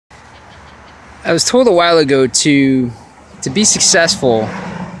I was told a while ago to be successful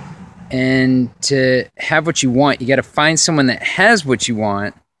and to have what you want, you got to find someone that has what you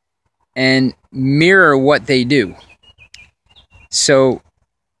want and mirror what they do. So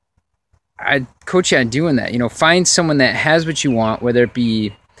I coach you on doing that. Find someone that has what you want, whether it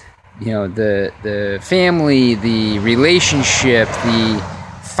be, the family, the relationship, the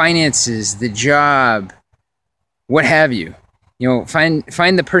finances, the job, what have you. Find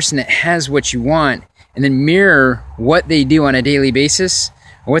the person that has what you want, and then mirror what they do on a daily basis,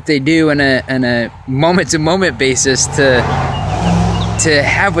 what they do on a moment-to-moment basis to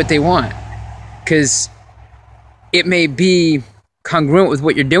have what they want. Because it may be congruent with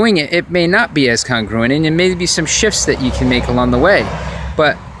what you're doing, it may not be as congruent, and there may be some shifts that you can make along the way.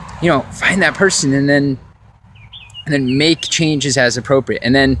 But find that person and then make changes as appropriate.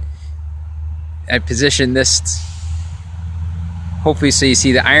 And then I position this hopefully so you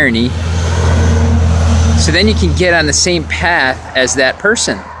see the irony. So then you can get on the same path as that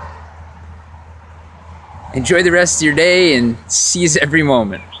person. Enjoy the rest of your day and seize every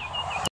moment.